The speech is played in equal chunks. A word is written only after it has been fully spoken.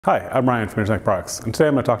Hi, I'm Ryan from Intertech Products, and today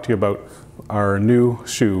I'm going to talk to you about our new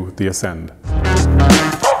shoe, the Ascend.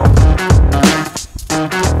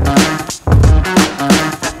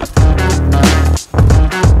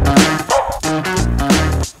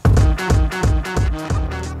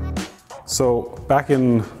 So back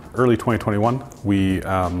in early 2021, we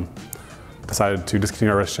decided to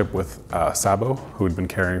discontinue our relationship with Sabo, who had been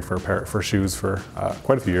carrying for shoes for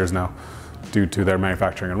quite a few years now, due to their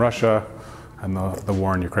manufacturing in Russia and the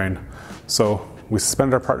war in Ukraine. So we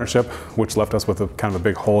suspended our partnership, which left us with a kind of a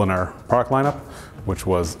big hole in our product lineup, which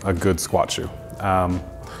was a good squat shoe.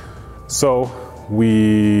 So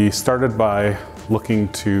we started by looking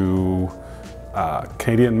to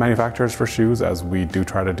Canadian manufacturers for shoes, as we do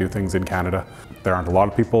try to do things in Canada. There aren't a lot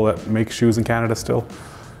of people that make shoes in Canada still,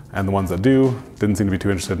 and the ones that do didn't seem to be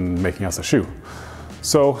too interested in making us a shoe.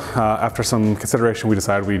 So after some consideration, we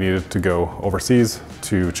decided we needed to go overseas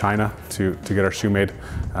to China to get our shoe made.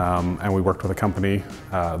 And we worked with a company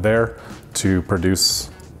there to produce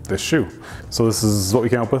this shoe. So this is what we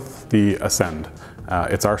came up with, the Ascend.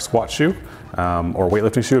 It's our squat shoe, or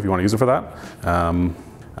weightlifting shoe if you want to use it for that.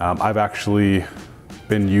 I've actually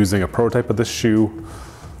been using a prototype of this shoe,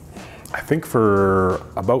 I think for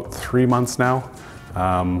about 3 months now.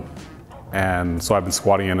 And so I've been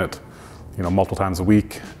squatting in it multiple times a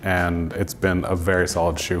week, and it's been a very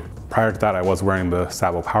solid shoe. Prior to that, I was wearing the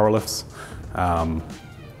Sabo Powerlifts,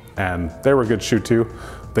 and they were a good shoe too.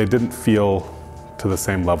 They didn't feel to the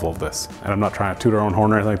same level of this. And I'm not trying to toot our own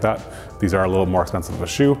horn or anything like that. These are a little more expensive of a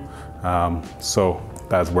shoe. So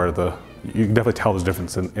that's where you can definitely tell the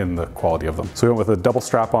difference in the quality of them. So we went with a double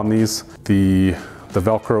strap on these. The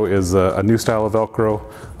Velcro is a new style of Velcro,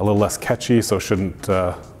 a little less catchy, so shouldn't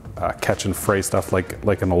catch and fray stuff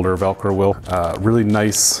like an older Velcro will. Really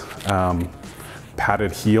nice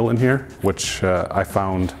padded heel in here, which I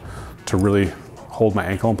found to really hold my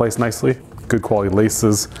ankle in place nicely. Good quality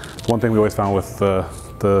laces. One thing we always found with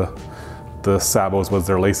the Sabos was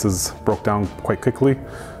their laces broke down quite quickly.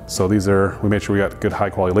 So we made sure we got good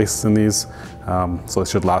high quality laces in these. So it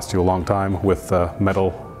should last you a long time with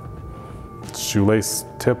metal shoelace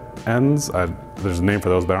tip ends. There's a name for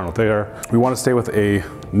those, but I don't know what they are. We want to stay with a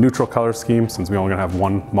neutral color scheme since we're only gonna have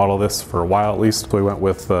one model of this for a while at least. So we went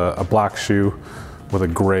with a black shoe with a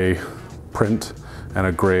gray print and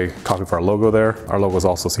a gray copy of our logo there. Our logo is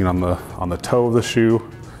also seen on the toe of the shoe,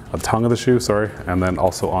 the tongue of the shoe, sorry, and then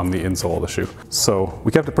also on the insole of the shoe. So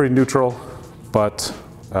we kept it pretty neutral, but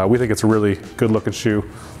we think it's a really good looking shoe.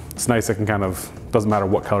 It's nice, it can doesn't matter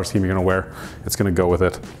what color scheme you're gonna wear, it's gonna go with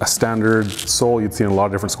it. A standard sole you'd see in a lot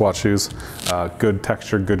of different squat shoes. Good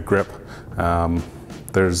texture, good grip.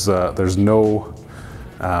 There's no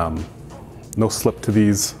slip to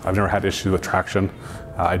these. I've never had issues with traction.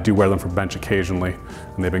 I do wear them for bench occasionally,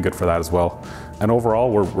 and they've been good for that as well. And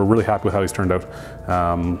overall, we're really happy with how these turned out.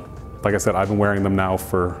 Like I said, I've been wearing them now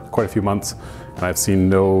for quite a few months, and I've seen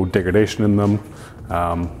no degradation in them.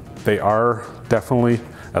 They are definitely,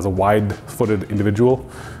 as a wide-footed individual,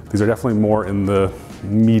 these are definitely more in the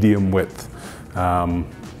medium width.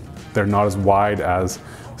 They're not as wide as,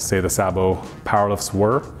 say, the Sabo Powerlifts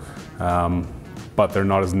were, but they're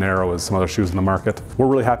not as narrow as some other shoes in the market. We're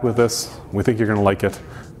really happy with this. We think you're gonna like it,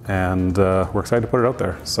 and we're excited to put it out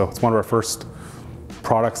there. So it's one of our first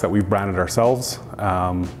products that we've branded ourselves,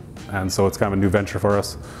 and so it's kind of a new venture for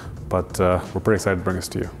us, but we're pretty excited to bring this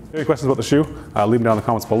to you. If you have any questions about the shoe, leave them down in the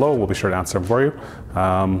comments below. We'll be sure to answer them for you.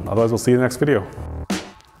 Otherwise, we'll see you in the next video.